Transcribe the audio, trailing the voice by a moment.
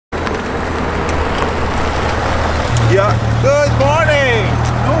Yeah. Good morning!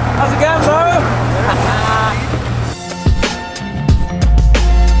 How's it going, bro?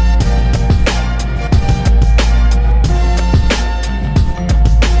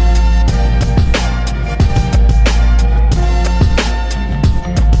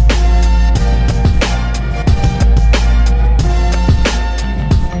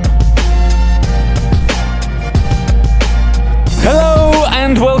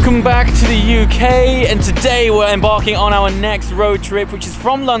 Welcome back to the UK, and today we're embarking on our next road trip, which is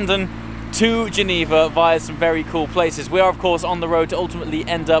from London to Geneva via some very cool places. We are of course on the road to ultimately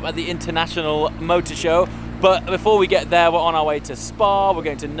end up at the International Motor Show, but before we get there we're on our way to Spa, we're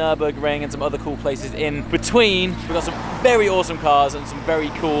going to Nürburgring and some other cool places in between. We've got some very awesome cars and some very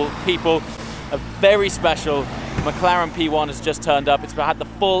cool people. A very special McLaren P1 has just turned up. It's had the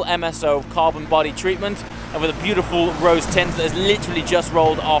full MSO carbon body treatment and with a beautiful rose tint that has literally just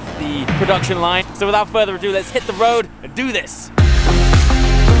rolled off the production line. So without further ado, let's hit the road and do this.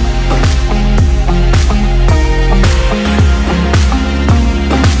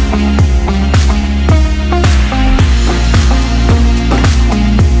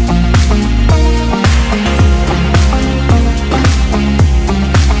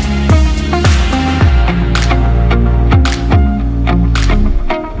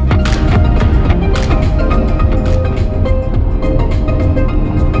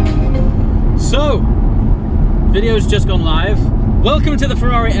 Video's just gone live. Welcome to the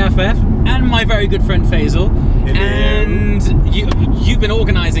Ferrari FF and my very good friend Faisal. Hello. And you've been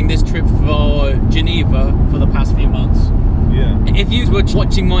organising this trip for Geneva for the past few months. Yeah. If you were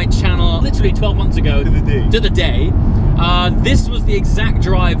watching my channel literally 12 months ago, to the day, this was the exact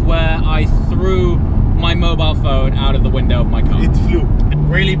drive where I threw my mobile phone out of the window of my car. It flew.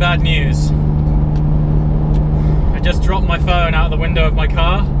 Really bad news. I just dropped my phone out of the window of my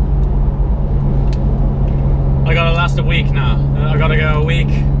car. I gotta last a week now. I gotta go a week.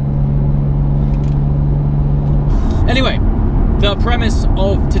 Anyway, the premise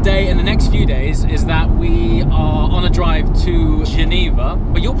of today and the next few days is that we are on a drive to Geneva,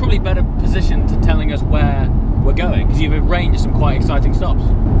 but you're probably better positioned to telling us where we're going because you've arranged some quite exciting stops.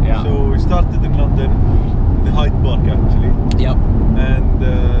 Yeah. So we started in London, the Hyde Park actually. Yep. And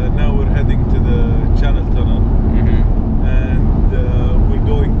now we're heading to the Channel Tunnel. Mm-hmm. And we're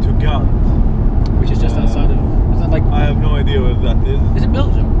going to Ghent, which is just outside of. Is that like? I have no idea where that is. Is it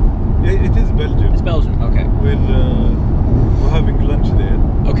Belgium? It is Belgium. It's Belgium. Okay. We're having lunch there.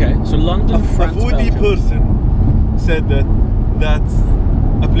 Okay. So London, France, a foodie person said that that's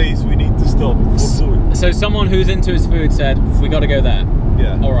a place we need to stop for food. So someone who's into his food said we got to go there.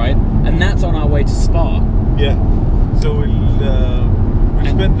 Yeah. All right. And that's on our way to Spa. Yeah. So we'll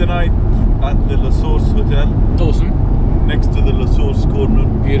spend the night at the La Source Hotel. Awesome. Next to the La Source corner.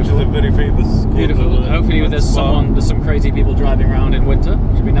 Beautiful. Which is a very famous corner. Beautiful. Hopefully there's some crazy people driving around in winter,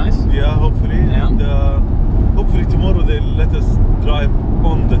 which would be nice. Yeah, hopefully. Yeah. And hopefully tomorrow they'll let us drive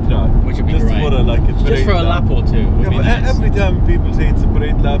on the track. Which would be just great. For a just for a lap or two would be nice. Every time people say it's a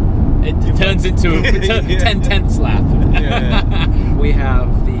parade lap, it turns into a 10/10 lap. Yeah. We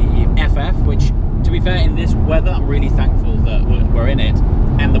have the FF, which to be fair in this weather I'm really thankful that we're in it,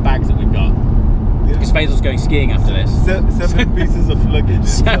 and the bags that we've got. Because Faisal's going skiing after this. Seven pieces of luggage.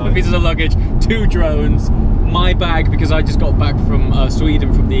 7 pieces of luggage, 2 drones, my bag because I just got back from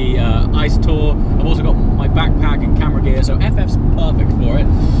Sweden from the ice tour. I've also got my backpack and camera gear, so FF's perfect for it.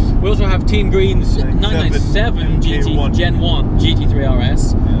 We also have Team Green's 997 GT Gen 1 GT3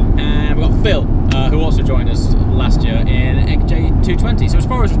 RS, and we've got Phil, who also joined us last year in XJ220. So as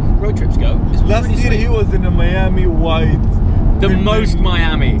far as road trips go, last year he was in a Miami white. The most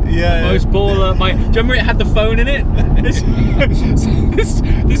Miami, yeah, the most baller. Do you remember it had the phone in it?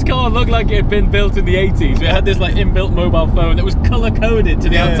 This car looked like it had been built in the 80s. It had this like inbuilt mobile phone that was color coded to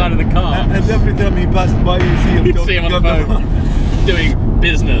the outside of the car. And every time he passed by, you see him, you see him on the phone doing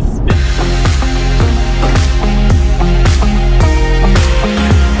business.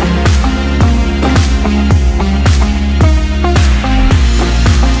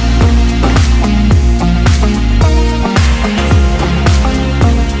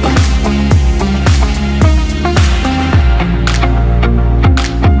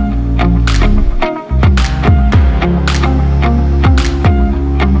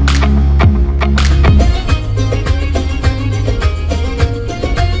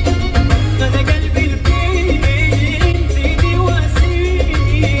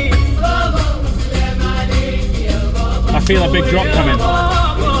 I feel a big drop coming.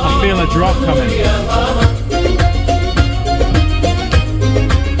 I feel a drop coming.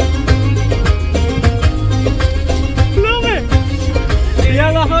 Love it!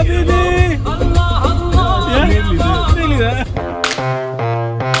 Yalla habibi! Allah Allah! Yeah?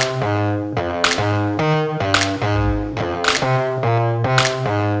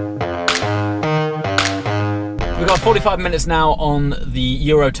 45 minutes now on the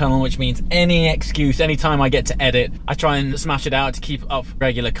Eurotunnel, which means any excuse, anytime I get to edit, I try and smash it out to keep up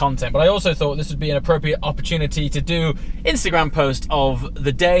regular content. But I also thought this would be an appropriate opportunity to do Instagram post of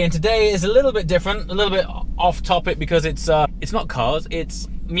the day. And today is a little bit different, a little bit off topic, because it's not cars, it's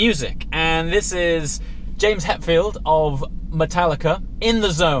music. And this is James Hetfield of Metallica, In the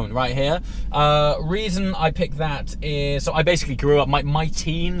Zone, right here. Reason I picked that is, so I basically grew up, my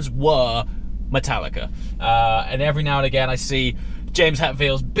teens were Metallica. And every now and again I see James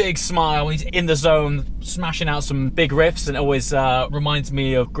Hetfield's big smile when he's in the zone, smashing out some big riffs, and it always reminds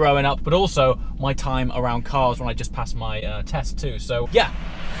me of growing up, but also my time around cars when I just passed my test too. So yeah,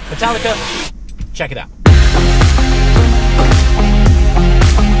 Metallica, check it out.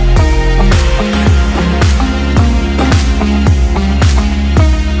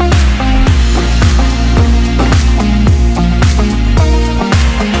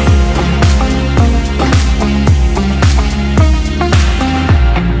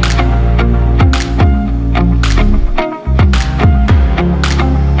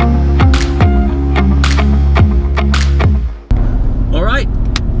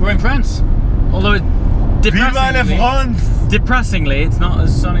 Although depressingly, it's not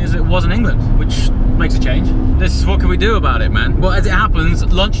as sunny as it was in England, which makes a change. What can we do about it, man? Well, as it happens,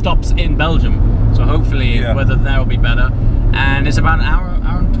 lunch stops in Belgium, so hopefully weather there will be better. And it's about an hour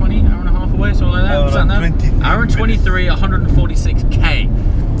and 20, hour and a half away, something like that. What's that now? Hour and 23, 146k.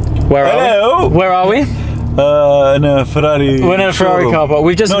 Where are we? Where are we? In a Ferrari. We're in a Ferrari car park.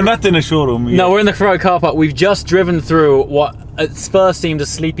 We've just not in a showroom. No, we're in the Ferrari car park. We've just driven through what at first seemed a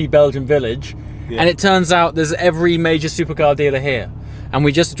sleepy Belgian village, and it turns out there's every major supercar dealer here. And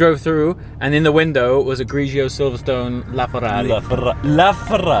we just drove through, and in the window was a Grigio Silverstone La Ferrari. La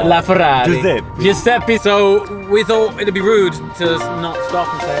Ferrari. Giuseppe. So we thought it'd be rude to not stop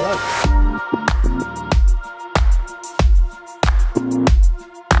and say hello.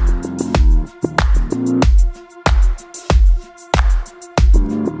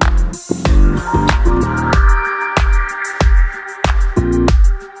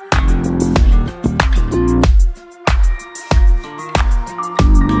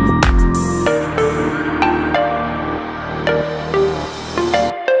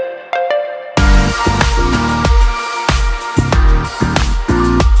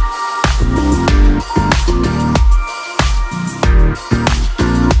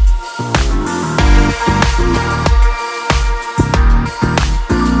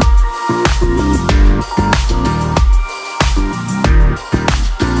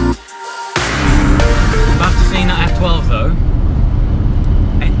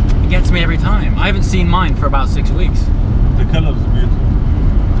 Every time. I haven't seen mine for about 6 weeks. The colour is beautiful.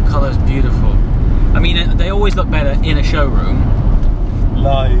 The colour is beautiful. I mean, they always look better in a showroom.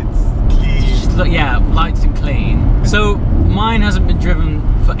 Lights, clean. Yeah, lights and clean. So mine hasn't been driven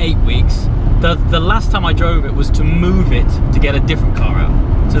for 8 weeks. The last time I drove it was to move it to get a different car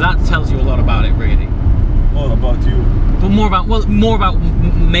out. So that tells you a lot about it, really. All about you. But more about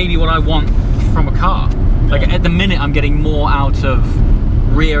maybe what I want from a car. Like at the minute, I'm getting more out of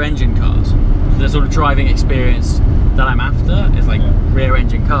rear engine cars. The sort of driving experience that I'm after is like rear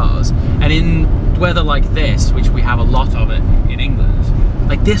engine cars. And in weather like this, which we have a lot of it in England,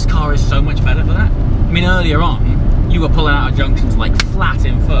 like this car is so much better for that. I mean, earlier on, you were pulling out of junctions like flat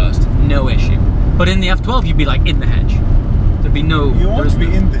in first, no issue. But in the F12, you'd be like in the hedge. There'd be no... You won't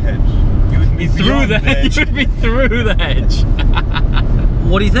be in the hedge. You would be through the hedge. You would be through the hedge.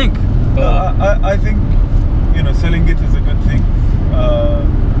 What do you think? I think, you know, selling it is a good thing.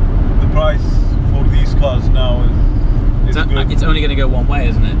 The price for these cars now is good. It's only going to go one way,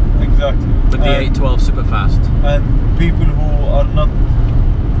 isn't it? Exactly. With the 812 Superfast. And people who are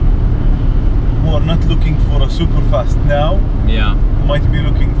not looking for a Superfast now, might be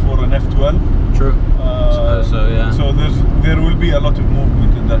looking for an F12. True. So yeah. So there will be a lot of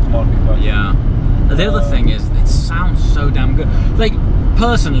movement in that market. Yeah. The other thing is, it sounds so damn good. Like,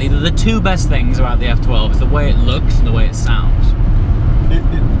 personally, the two best things about the F12 is the way it looks and the way it sounds.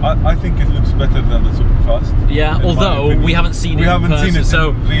 I think it looks better than the Superfast. Yeah, although we haven't seen it in person.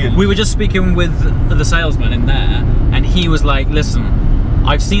 So we were just speaking with the salesman in there, and he was like, listen,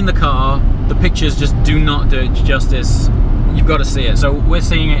 I've seen the car, the pictures just do not do it justice. You've got to see it. So we're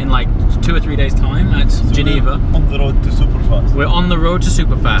seeing it in like 2 or 3 days time at Geneva. We're on the road to Superfast. We're on the road to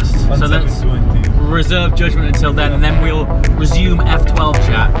Superfast. So let's reserve judgment until then, and then we'll resume F12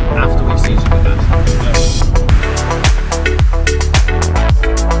 chat after we've seen Superfast.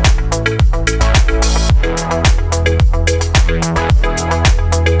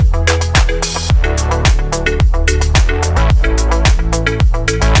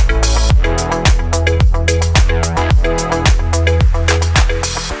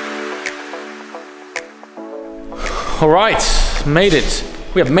 All right, made it.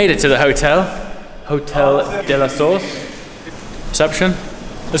 We have made it to the hotel. Hotel de la Source. Reception.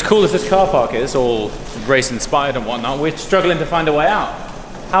 As cool as this car park is, all race inspired and whatnot, we're struggling to find a way out.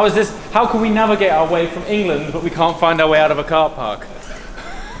 How is this? How can we navigate our way from England, but we can't find our way out of a car park?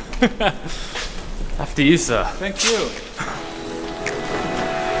 After you, sir. Thank you.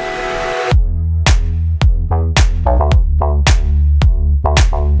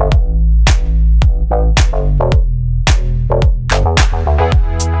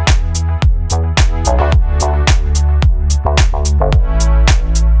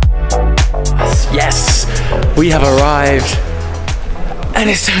 Yes, we have arrived, and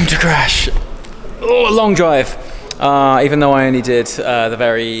it's time to crash. Oh, a long drive. Even though I only did the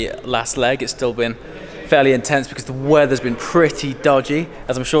very last leg, it's still been fairly intense because the weather's been pretty dodgy,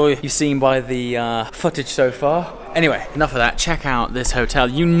 as I'm sure you've seen by the footage so far. Anyway, enough of that. Check out this hotel.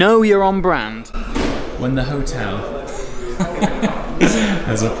 You know you're on brand when the hotel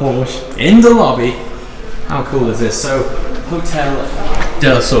has a Porsche in the lobby. How cool is this? So, Hotel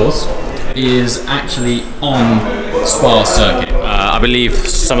de la Source is actually on Spa circuit. I believe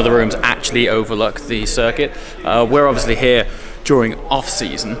some of the rooms actually overlook the circuit. We're obviously here during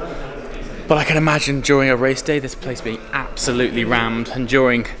off-season, but I can imagine during a race day this place being absolutely rammed, and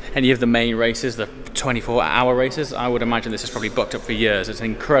during any of the main races, the 24-hour races, I would imagine this is probably booked up for years. It's an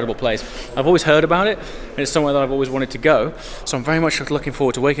incredible place. I've always heard about it, and it's somewhere that I've always wanted to go, so I'm very much looking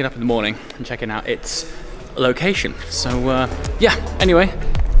forward to waking up in the morning and checking out its location. So yeah, anyway,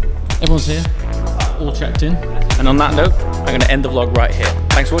 everyone's here, all checked in, and on that note, I'm going to end the vlog right here.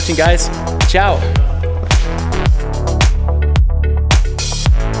 Thanks for watching, guys. Ciao.